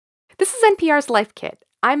This is NPR's Life Kit.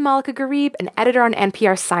 I'm Malika Gharib, an editor on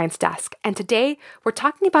NPR's Science Desk, and today we're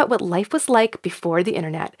talking about what life was like before the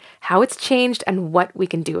internet, how it's changed, and what we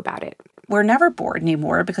can do about it. We're never bored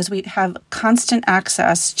anymore because we have constant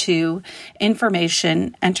access to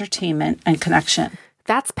information, entertainment, and connection.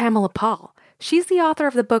 That's Pamela Paul. She's the author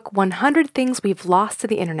of the book 100 Things We've Lost to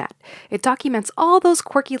the Internet. It documents all those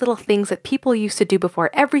quirky little things that people used to do before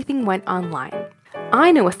everything went online.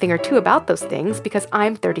 I know a thing or two about those things because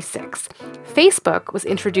I'm 36. Facebook was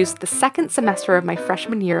introduced the second semester of my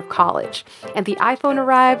freshman year of college, and the iPhone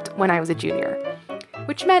arrived when I was a junior.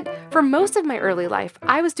 Which meant for most of my early life,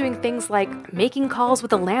 I was doing things like making calls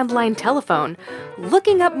with a landline telephone,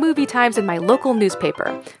 looking up movie times in my local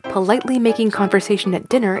newspaper, politely making conversation at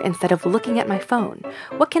dinner instead of looking at my phone.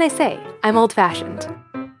 What can I say? I'm old-fashioned.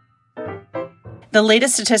 The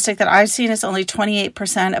latest statistic that I've seen is only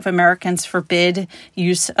 28% of Americans forbid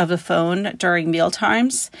use of the phone during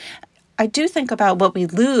mealtimes. I do think about what we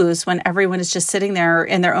lose when everyone is just sitting there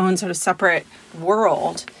in their own sort of separate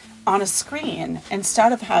world on a screen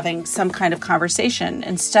instead of having some kind of conversation,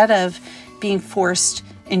 instead of being forced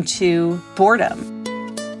into boredom.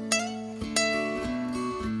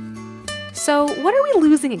 So what are we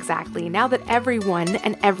losing exactly now that everyone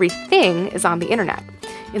and everything is on the internet?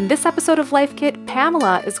 In this episode of Life Kit,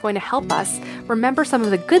 Pamela is going to help us remember some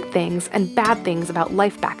of the good things and bad things about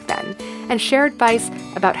life back then, and share advice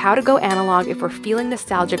about how to go analog if we're feeling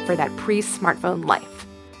nostalgic for that pre-smartphone life.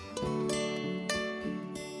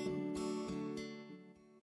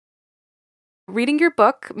 Reading your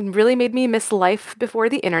book really made me miss life before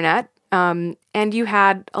the internet, and you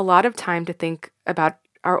had a lot of time to think about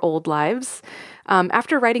our old lives.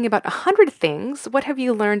 After writing about 100 things, what have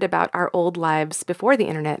you learned about our old lives before the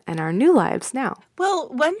internet and our new lives now? Well,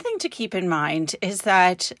 one thing to keep in mind is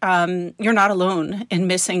that you're not alone in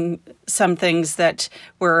missing some things that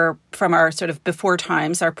were from our sort of before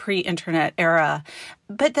times, our pre-internet era,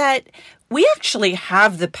 but that we actually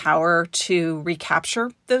have the power to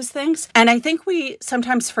recapture those things. And I think we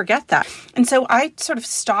sometimes forget that. And so I sort of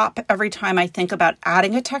stop every time I think about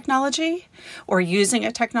adding a technology or using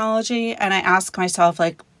a technology. And I ask myself,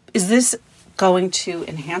 like, is this going to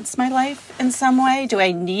enhance my life in some way? Do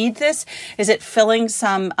I need this? Is it filling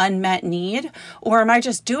some unmet need? Or am I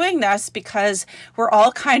just doing this because we're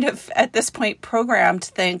all kind of at this point programmed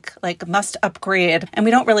to think like must upgrade, and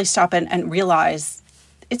we don't really stop and realize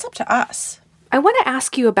it's up to us. I want to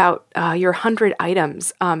ask you about your 100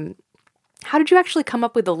 items. How did you actually come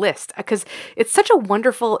up with the list? Because it's such a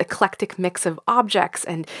wonderful, eclectic mix of objects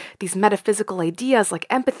and these metaphysical ideas like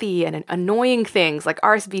empathy and annoying things like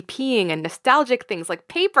RSVPing and nostalgic things like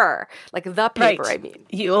paper, like the paper, right. I mean.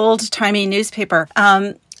 The old-timey newspaper.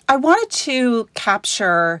 I wanted to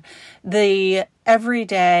capture the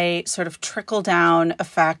everyday sort of trickle-down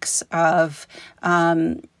effects of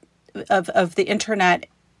the internet,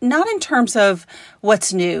 not in terms of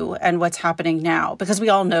what's new and what's happening now, because we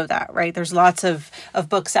all know that, right? There's lots of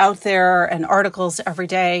books out there and articles every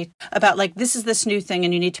day about like, this is this new thing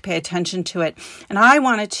and you need to pay attention to it. And I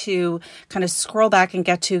wanted to kind of scroll back and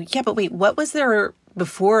get to, yeah, but wait, what was there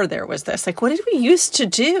before there was this? Like, what did we used to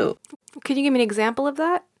do? Could you give me an example of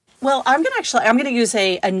that? Well, I'm going to use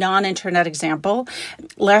a non-internet example.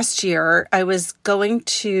 Last year, I was going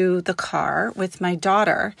to the car with my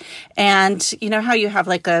daughter, and you know how you have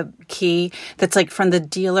like a key that's like from the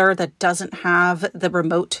dealer that doesn't have the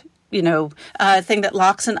remote, thing that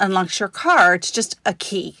locks and unlocks your car. It's just a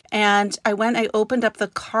key. And I opened up the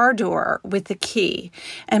car door with the key,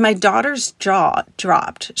 and my daughter's jaw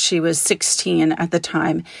dropped. She was 16 at the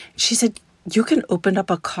time. She said, "You can open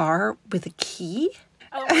up a car with a key?"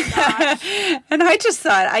 Oh my gosh. And I just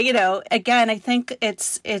thought, again, I think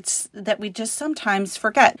it's that we just sometimes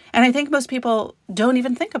forget. And I think most people don't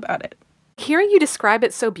even think about it. Hearing you describe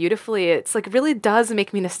it so beautifully, it's like really does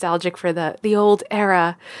make me nostalgic for the old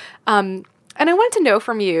era. And I wanted to know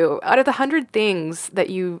from you, out of the 100 things that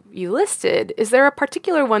you listed, is there a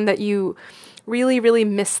particular one that you really, really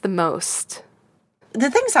miss the most? The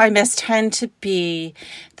things I miss tend to be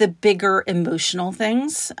the bigger emotional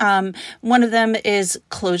things. One of them is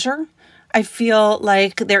closure. I feel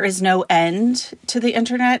like there is no end to the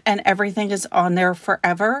internet and everything is on there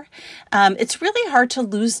forever. It's really hard to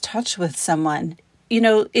lose touch with someone.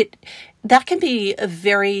 That can be a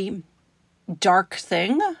very dark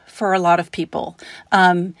thing for a lot of people.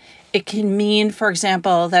 It can mean, for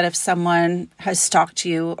example, that if someone has stalked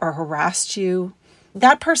you or harassed you,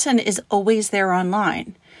 that person is always there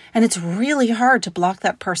online. And it's really hard to block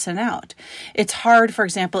that person out. It's hard, for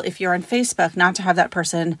example, if you're on Facebook, not to have that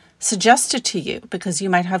person suggested to you because you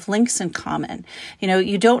might have links in common.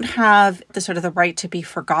 You don't have the sort of the right to be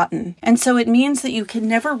forgotten. And so it means that you can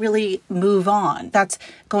never really move on. That's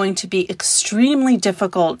going to be extremely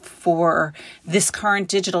difficult for this current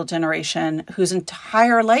digital generation whose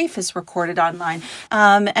entire life is recorded online.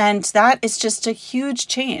 And that is just a huge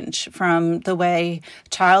change from the way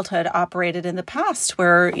childhood operated in the past,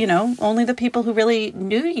 where, only the people who really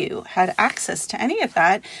knew you had access to any of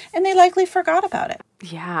that, and they likely forgot about it.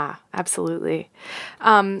 Yeah, absolutely.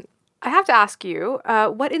 I have to ask you,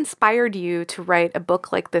 what inspired you to write a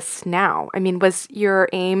book like this now? I mean, was your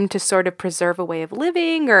aim to sort of preserve a way of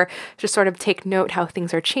living or just sort of take note how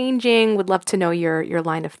things are changing? Would love to know your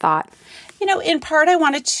line of thought. In part, I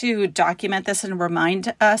wanted to document this and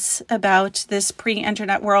remind us about this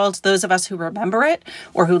pre-internet world, those of us who remember it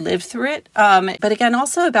or who lived through it. But again,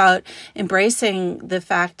 also about embracing the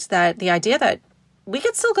fact that the idea that we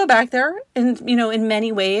could still go back there in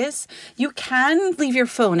many ways. You can leave your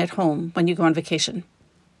phone at home when you go on vacation.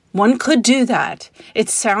 One could do that. It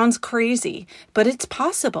sounds crazy, but it's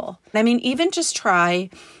possible. I mean, even just try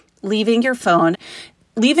leaving your phone,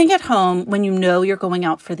 leaving it home when you know you're going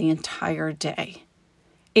out for the entire day.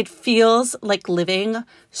 It feels like living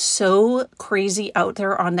so crazy out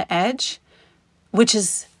there on the edge, which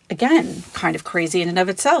is, again, kind of crazy in and of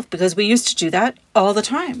itself, because we used to do that all the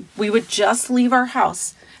time. We would just leave our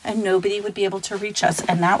house and nobody would be able to reach us,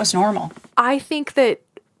 and that was normal. I think that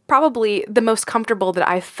probably the most comfortable that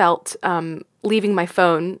I felt leaving my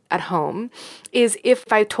phone at home is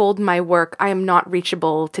if I told my work, I am not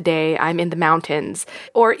reachable today, I'm in the mountains,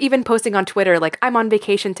 or even posting on Twitter, like I'm on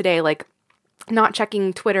vacation today, like not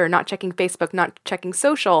checking Twitter, not checking Facebook, not checking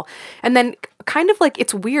social. And then kind of like,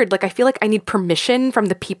 it's weird. Like, I feel like I need permission from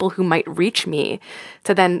the people who might reach me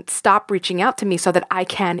to then stop reaching out to me so that I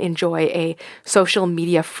can enjoy a social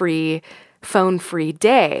media free, phone free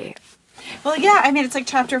day. Well, yeah, I mean, it's like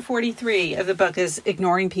chapter 43 of the book is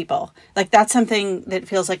ignoring people. Like, that's something that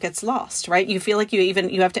feels like it's lost, right? You feel like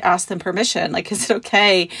you have to ask them permission. Like, is it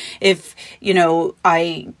okay if,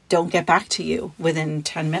 I don't get back to you within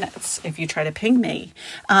 10 minutes if you try to ping me?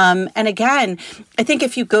 And again, I think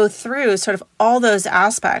if you go through sort of all those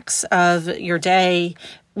aspects of your day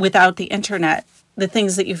without the internet, the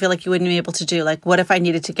things that you feel like you wouldn't be able to do, like what if I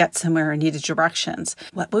needed to get somewhere and needed directions?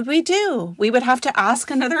 What would we do? We would have to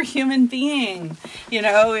ask another human being. We'd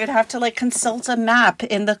have to like consult a map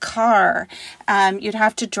in the car. You'd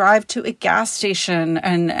have to drive to a gas station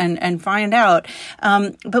and find out.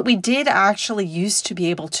 But we did actually used to be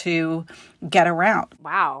able to get around.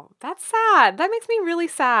 Wow, that's sad. That makes me really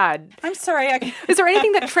sad. I'm sorry. Is there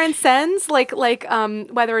anything that transcends, like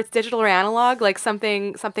whether it's digital or analog, like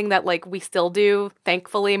something that like we still do,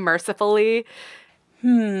 thankfully, mercifully?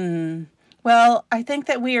 Well, I think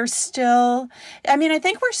that we are still. I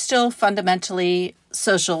think we're still fundamentally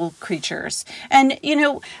social creatures, and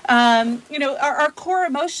our core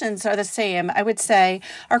emotions are the same. I would say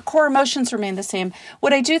our core emotions remain the same.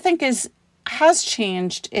 What I do think has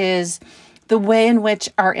changed is the way in which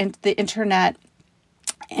the internet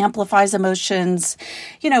amplifies emotions.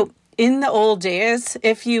 In the old days,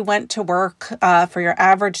 if you went to work for your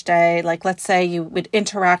average day, like let's say you would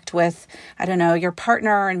interact with, I don't know, your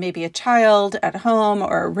partner and maybe a child at home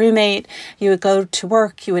or a roommate, you would go to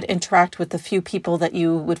work, you would interact with the few people that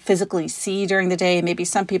you would physically see during the day, maybe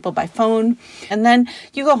some people by phone, and then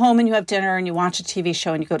you go home and you have dinner and you watch a TV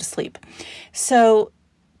show and you go to sleep. So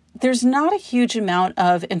there's not a huge amount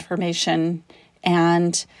of information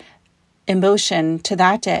and emotion to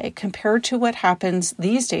that day compared to what happens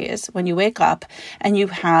these days when you wake up and you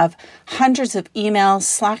have hundreds of emails,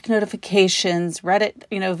 Slack notifications, Reddit,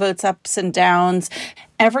 votes ups and downs.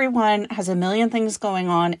 Everyone has a million things going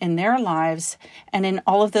on in their lives, and in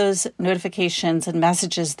all of those notifications and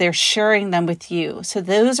messages, they're sharing them with you. So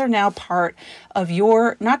those are now part of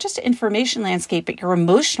your, not just information landscape, but your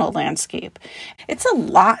emotional landscape. It's a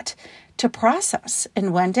lot to process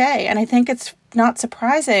in one day. And I think it's not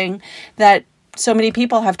surprising that so many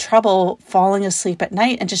people have trouble falling asleep at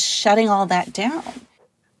night and just shutting all that down.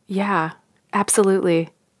 Yeah, absolutely.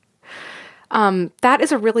 That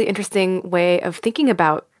is a really interesting way of thinking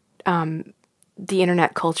about the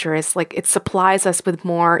internet culture. Is like it supplies us with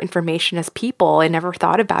more information as people. I never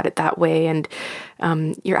thought about it that way. And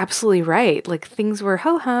you're absolutely right. Like things were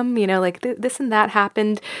ho-hum, like this and that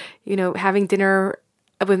happened, having dinner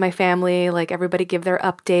with my family, like everybody give their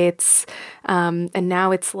updates. And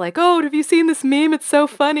now it's like, oh, have you seen this meme? It's so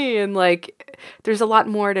funny. And like, there's a lot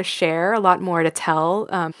more to share, a lot more to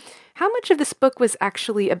tell. How much of this book was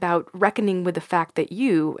actually about reckoning with the fact that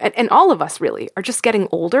you, and all of us really, are just getting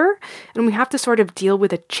older and we have to sort of deal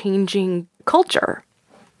with a changing culture?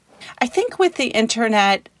 I think with the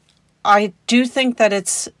internet, I do think that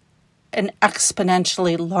it's an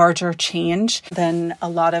exponentially larger change than a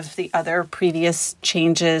lot of the other previous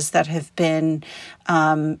changes that have been,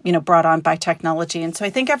 brought on by technology. And so I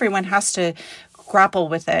think everyone has to grapple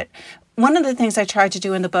with it. One of the things I tried to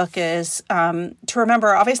do in the book is to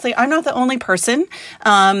remember, obviously, I'm not the only person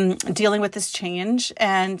dealing with this change,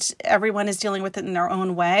 and everyone is dealing with it in their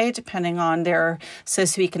own way, depending on their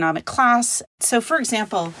socioeconomic class. So, for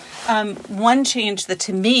example, one change that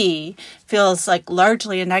to me feels like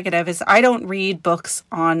largely a negative is I don't read books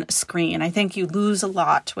on screen. I think you lose a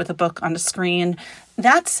lot with a book on a screen.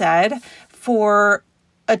 That said, for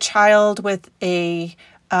a child with a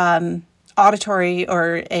auditory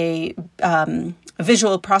or a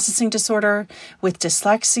visual processing disorder, with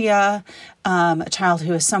dyslexia, a child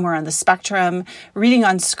who is somewhere on the spectrum, reading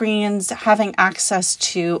on screens, having access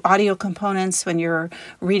to audio components when you're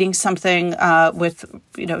reading something with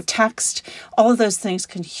text, all of those things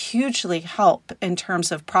can hugely help in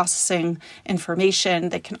terms of processing information.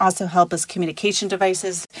 They can also help as communication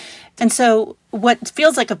devices. And so what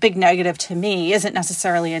feels like a big negative to me isn't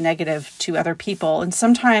necessarily a negative to other people. And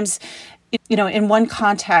sometimes in one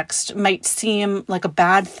context might seem like a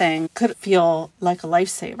bad thing, could feel like a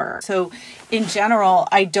lifesaver. So in general,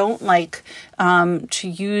 I don't like to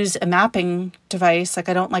use a mapping device. Like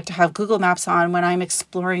I don't like to have Google Maps on when I'm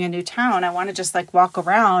exploring a new town. I want to just like walk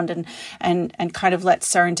around and kind of let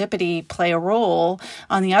serendipity play a role.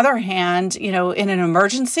 On the other hand, in an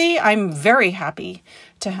emergency, I'm very happy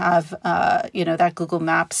to have, that Google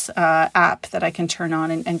Maps app that I can turn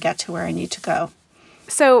on and get to where I need to go.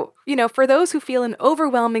 So, for those who feel an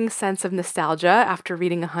overwhelming sense of nostalgia after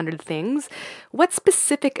reading 100 Things, what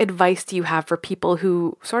specific advice do you have for people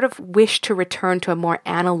who sort of wish to return to a more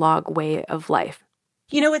analog way of life?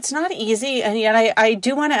 It's not easy, and yet I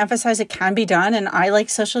do want to emphasize it can be done, and I like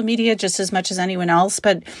social media just as much as anyone else,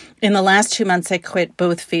 but in the last 2 months, I quit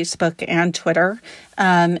both Facebook and Twitter,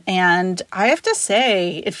 and I have to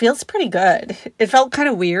say, it feels pretty good. It felt kind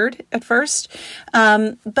of weird at first,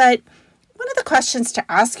 but one of the questions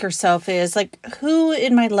to ask yourself is who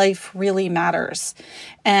in my life really matters?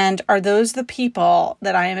 And are those the people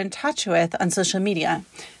that I am in touch with on social media?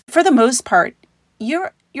 For the most part,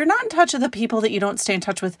 you're not in touch with the people that you don't stay in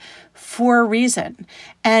touch with for a reason.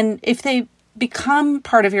 And if they become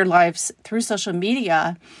part of your lives through social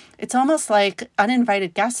media, it's almost like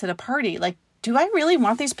uninvited guests at a party. Do I really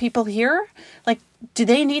want these people here? Do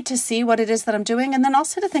they need to see what it is that I'm doing? And then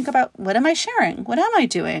also to think about, what am I sharing? What am I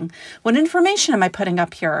doing? What information am I putting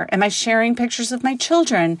up here? Am I sharing pictures of my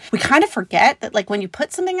children? We kind of forget that when you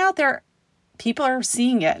put something out there, people are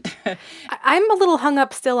seeing it. I'm a little hung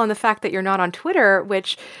up still on the fact that you're not on Twitter,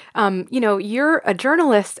 which, you're a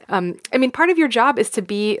journalist. Part of your job is to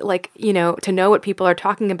be to know what people are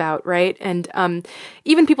talking about, right? And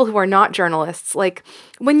even people who are not journalists,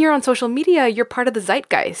 when you're on social media, you're part of the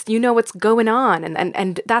zeitgeist. You know what's going on.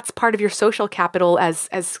 And that's part of your social capital as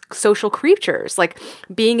social creatures,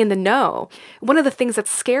 being in the know. One of the things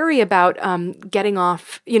that's scary about getting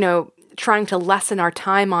off, trying to lessen our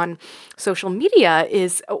time on social media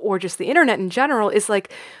or just the internet in general is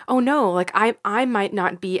oh no, I might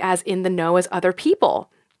not be as in the know as other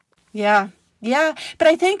people. Yeah. But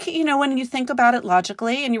I think, when you think about it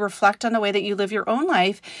logically and you reflect on the way that you live your own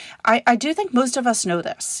life, I do think most of us know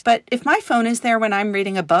this. But if my phone is there when I'm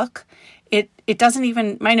reading a book, it doesn't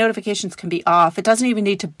even, my notifications can be off. It doesn't even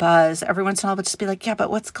need to buzz. Every once in a while, I'll just be yeah,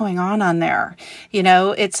 but what's going on there?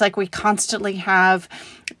 It's we constantly have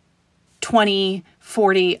 20,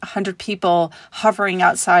 40, 100 people hovering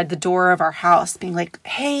outside the door of our house being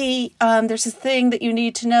hey, there's a thing that you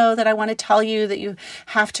need to know that I want to tell you that you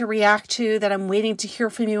have to react to, that I'm waiting to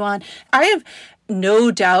hear from you on. I have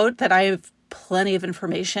no doubt that I have plenty of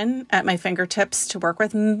information at my fingertips to work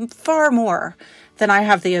with, far more than I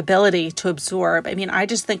have the ability to absorb. I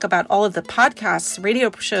just think about all of the podcasts,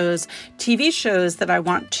 radio shows, TV shows that I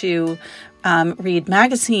want to read,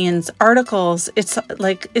 magazines, articles. It's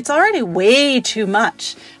already way too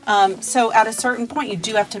much. So at a certain point, you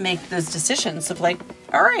do have to make those decisions of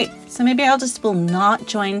all right, so maybe I'll just will not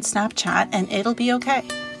join Snapchat and it'll be okay.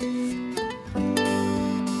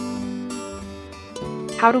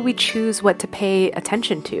 How do we choose what to pay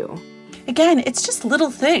attention to? Again, it's just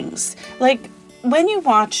little things. When you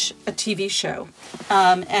watch a TV show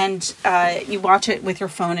and you watch it with your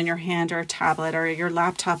phone in your hand or a tablet or your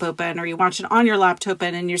laptop open, or you watch it on your laptop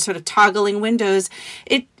and you're sort of toggling windows,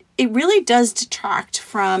 it really does detract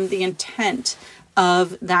from the intent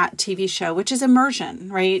of that TV show, which is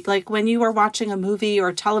immersion, right? Like when you are watching a movie or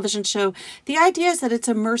a television show, the idea is that it's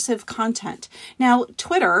immersive content. Now,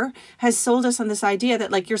 Twitter has sold us on this idea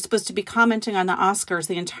that like you're supposed to be commenting on the Oscars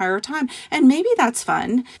the entire time. And maybe that's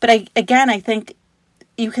fun. But I think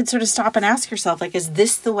you could sort of stop and ask yourself, like, is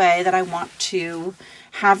this the way that I want to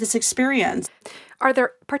have this experience? Are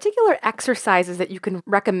there particular exercises that you can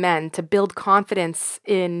recommend to build confidence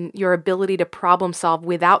in your ability to problem solve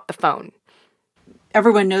without the phone?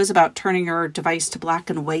 Everyone knows about turning your device to black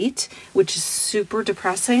and white, which is super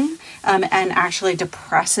depressing and actually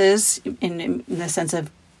depresses in the sense of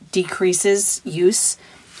decreases use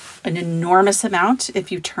an enormous amount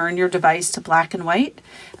if you turn your device to black and white.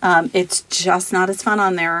 It's just not as fun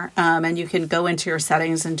on there. And you can go into your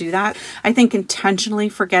settings and do that. I think intentionally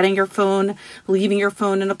forgetting your phone, leaving your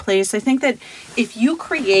phone in a place. I think that if you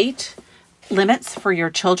create limits for your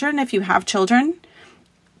children, if you have children,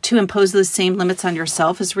 to impose those same limits on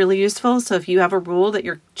yourself is really useful. So if you have a rule that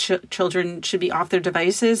your children should be off their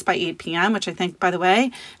devices by 8 p.m., which I think, by the way,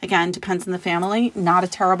 again, depends on the family, not a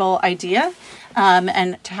terrible idea.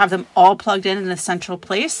 And to have them all plugged in a central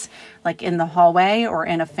place, like in the hallway or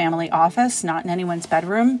in a family office, not in anyone's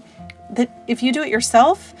bedroom, that if you do it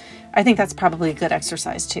yourself, I think that's probably a good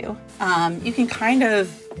exercise too. You can kind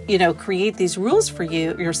of, create these rules for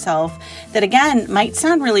yourself that, again, might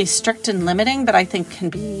sound really strict and limiting, but I think can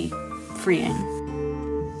be freeing.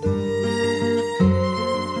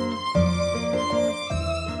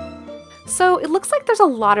 So it looks like there's a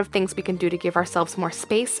lot of things we can do to give ourselves more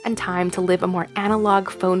space and time to live a more analog,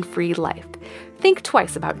 phone-free life. Think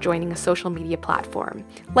twice about joining a social media platform.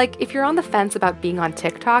 Like, if you're on the fence about being on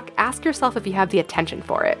TikTok, ask yourself if you have the attention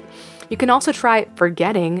for it. You can also try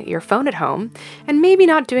forgetting your phone at home, and maybe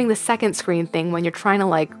not doing the second screen thing when you're trying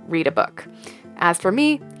to, read a book. As for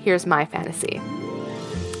me, here's my fantasy.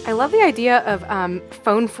 I love the idea of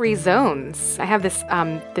phone-free zones. I have this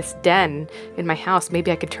den in my house.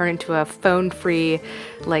 Maybe I could turn into a phone-free,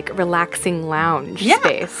 relaxing lounge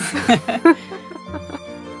space.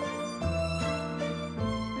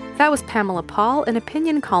 That was Pamela Paul, an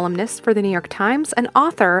opinion columnist for the New York Times and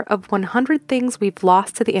author of 100 Things We've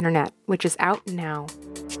Lost to the Internet, which is out now.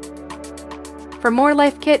 For more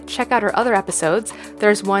Life Kit, check out our other episodes.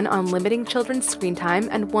 There's one on limiting children's screen time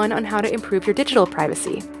and one on how to improve your digital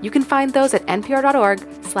privacy. You can find those at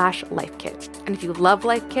npr.org/lifekit. And if you love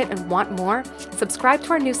Life Kit and want more, subscribe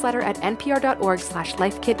to our newsletter at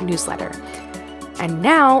npr.org/lifekitnewsletter. And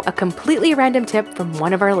now, a completely random tip from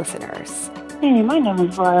one of our listeners. Hey, my name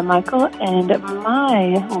is Laura Michael, and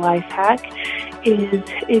my life hack is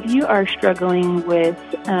if you are struggling with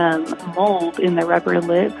mold in the rubber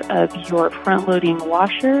lip of your front-loading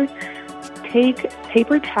washer, take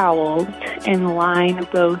paper towels and line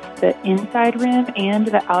both the inside rim and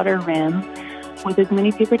the outer rim with as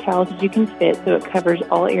many paper towels as you can fit so it covers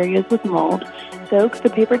all areas with mold. Soak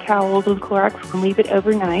the paper towels with Clorox and leave it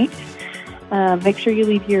overnight. Make sure you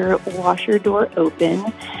leave your washer door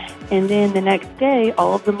open. And then the next day,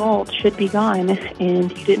 all of the mold should be gone,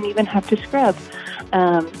 and you didn't even have to scrub.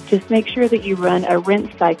 Just make sure that you run a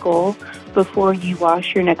rinse cycle before you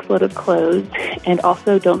wash your next load of clothes, and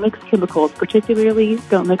also don't mix chemicals, particularly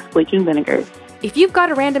don't mix bleach and vinegar. If you've got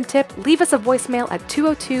a random tip, leave us a voicemail at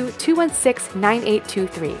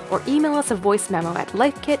 202-216-9823 or email us a voice memo at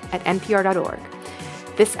lifekit@npr.org.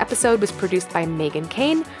 This episode was produced by Megan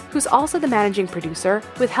Kane, who's also the managing producer,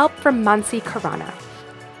 with help from Mansi Karana.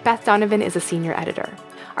 Beth Donovan is a senior editor.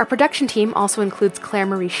 Our production team also includes Claire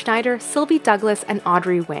Marie Schneider, Sylvie Douglas, and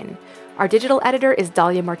Audrey Wynn. Our digital editor is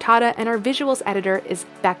Dahlia Mortada, and our visuals editor is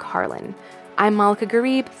Beck Harlan. I'm Malika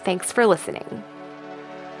Garib. Thanks for listening.